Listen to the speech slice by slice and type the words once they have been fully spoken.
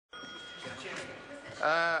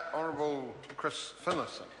Honourable Chris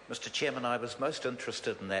Finlayson. Mr Chairman, I was most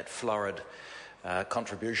interested in that florid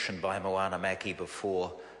contribution by Moana Maki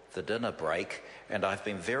before the dinner break, and I've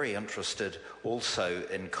been very interested also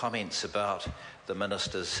in comments about the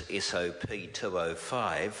Minister's SOP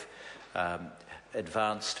 205,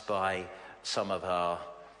 advanced by some of our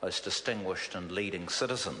most distinguished and leading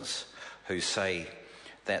citizens who say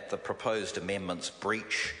that the proposed amendments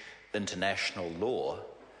breach international law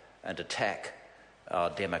and attack our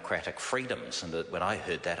democratic freedoms. And when I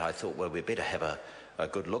heard that, I thought, well, we better have a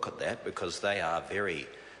good look at that, because they are very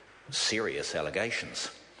serious allegations.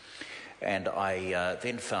 And I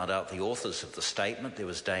then found out the authors of the statement. There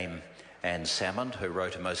was Dame Anne Salmond, who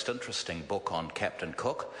wrote a most interesting book on Captain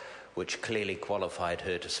Cook, which clearly qualified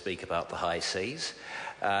her to speak about the high seas,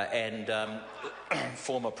 and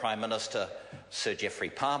former Prime Minister Sir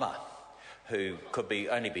Geoffrey Palmer, who could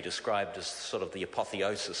only be described as sort of the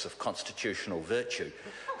apotheosis of constitutional virtue,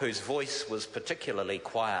 whose voice was particularly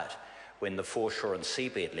quiet when the foreshore and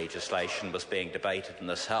seabed legislation was being debated in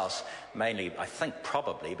this House, mainly, I think,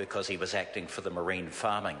 probably because he was acting for the Marine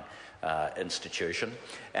Farming Institution,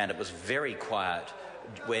 and it was very quiet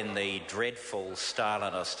when the dreadful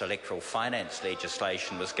Stalinist electoral finance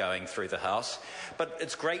legislation was going through the House. But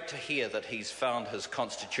it's great to hear that he's found his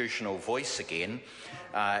constitutional voice again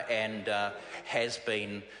and has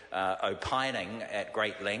been opining at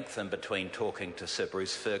great length in between talking to Sir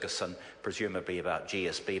Bruce Ferguson, presumably about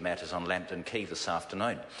GSB matters on Lambton Quay this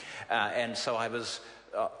afternoon. And so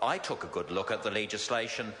I took a good look at the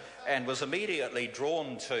legislation and was immediately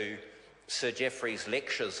drawn to Sir Geoffrey's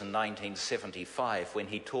lectures in 1975 when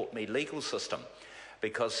he taught me legal system,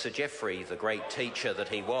 because Sir Geoffrey, the great teacher that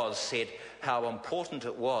he was, said how important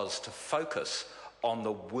it was to focus on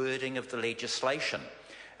the wording of the legislation.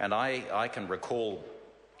 And I can recall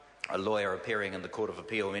a lawyer appearing in the Court of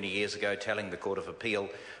Appeal many years ago telling the Court of Appeal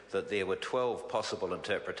that there were 12 possible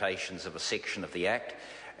interpretations of a section of the Act,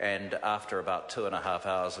 and after about 2.5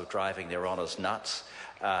 hours of driving their honours nuts,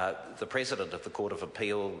 the President of the Court of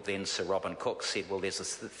Appeal, then Sir Robin Cook, said, well, there's a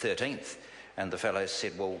 13th. And the fellow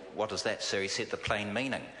said, well, what is that, sir? He said, the plain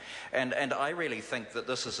meaning. And I really think that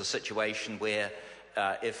this is a situation where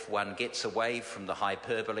if one gets away from the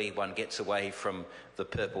hyperbole, one gets away from the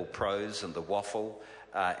purple prose and the waffle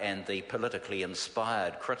and the politically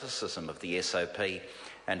inspired criticism of the SOP,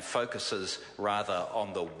 and focuses rather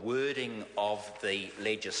on the wording of the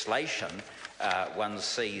legislation, one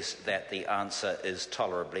sees that the answer is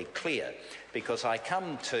tolerably clear. Because I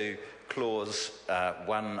come to clause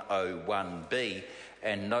 101B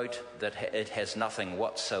and note that it has nothing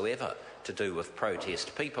whatsoever to do with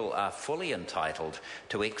protest. People are fully entitled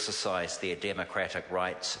to exercise their democratic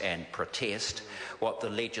rights and protest. What the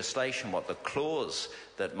legislation, what the clause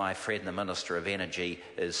that my friend the Minister of Energy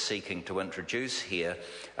is seeking to introduce here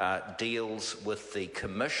deals with the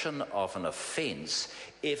commission of an offence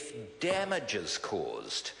if damage is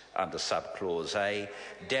caused under subclause A,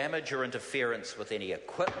 damage or interference with any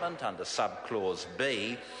equipment under subclause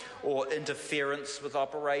B, or interference with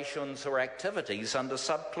operations or activities under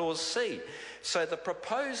subclause C. So the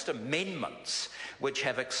proposed amendments, which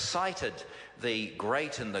have excited the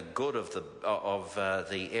great and the good of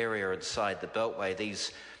the area inside the Beltway,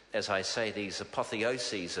 these, as I say, these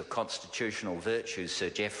apotheoses of constitutional virtue, Sir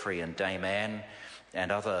Geoffrey and Dame Anne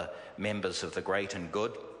and other members of the great and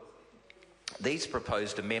good, these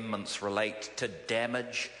proposed amendments relate to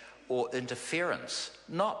damage or interference,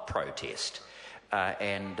 not protest.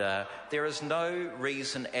 And there is no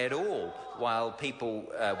reason at all why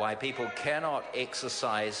people cannot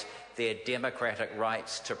exercise their democratic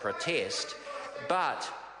rights to protest, but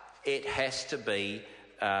it has to be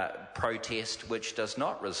protest which does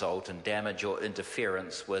not result in damage or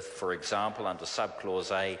interference with, for example, under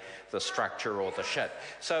subclause A, the structure or the ship.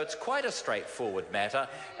 So it's quite a straightforward matter,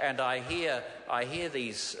 and I hear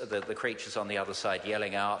the creatures on the other side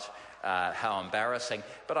yelling out how embarrassing.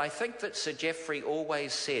 But I think that Sir Geoffrey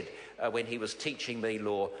always said when he was teaching me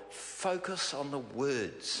law, focus on the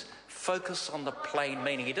words, focus on the plain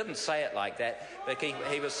meaning. He didn't say it like that, but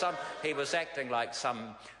he was acting like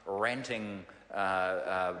some ranting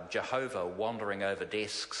Jehovah wandering over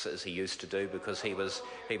desks, as he used to do, because he was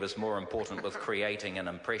more important with creating an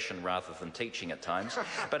impression rather than teaching at times.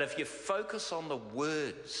 But if you focus on the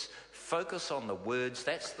words,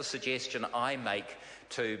 that's the suggestion I make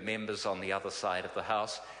to members on the other side of the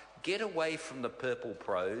House. Get away from the purple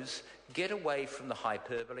prose, get away from the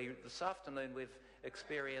hyperbole. This afternoon we've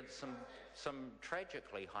experienced some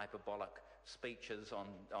tragically hyperbolic speeches on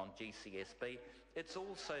GCSB. It's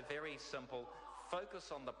all so very simple.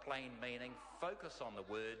 Focus on the plain meaning, focus on the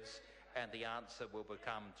words, and the answer will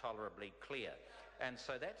become tolerably clear. And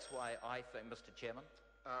so that's why I think, Mr. Chairman,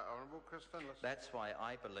 Honourable Chris Finlayson. that's why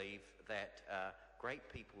I believe that great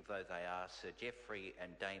people though they are, Sir Geoffrey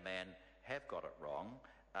and Dayman have got it wrong,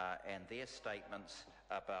 and their statements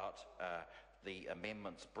about the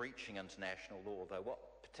amendments breaching international law, though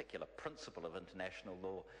what particular principle of international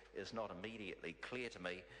law is not immediately clear to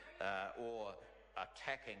me, or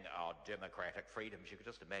attacking our democratic freedoms. You could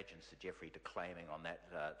just imagine Sir Geoffrey declaiming on that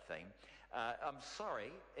theme. I'm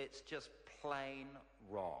sorry, it's just plain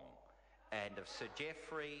wrong. And if Sir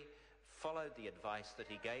Geoffrey followed the advice that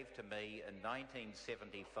he gave to me in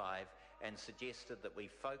 1975 and suggested that we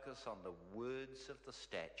focus on the words of the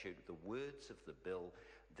statute, the words of the bill,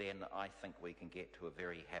 then I think we can get to a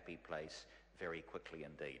very happy place very quickly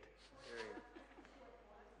indeed.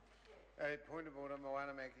 Point of order,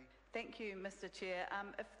 Moana Maki. Thank you, Mr. Chair.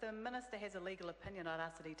 If the Minister has a legal opinion, I'd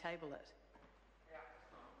ask that he table it.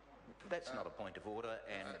 That's not a point of order,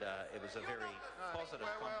 and it was a very positive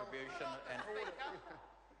contribution.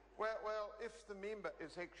 Well, if the member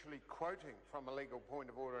is actually quoting from a legal point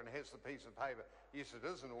of order and has the piece of paper, yes, it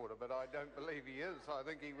is an order, but I don't believe he is. I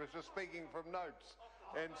think he was just speaking from notes.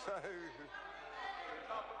 And so,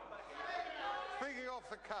 speaking off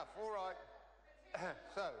the cuff, all right.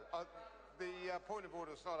 So, the point of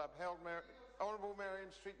order is not upheld. Honourable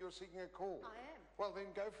Marion Street, you're seeking a call. I am. Well,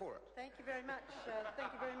 then go for it. Thank you very much.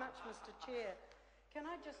 Thank you very much, Mr. Chair. Can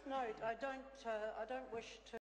I just note, I don't wish to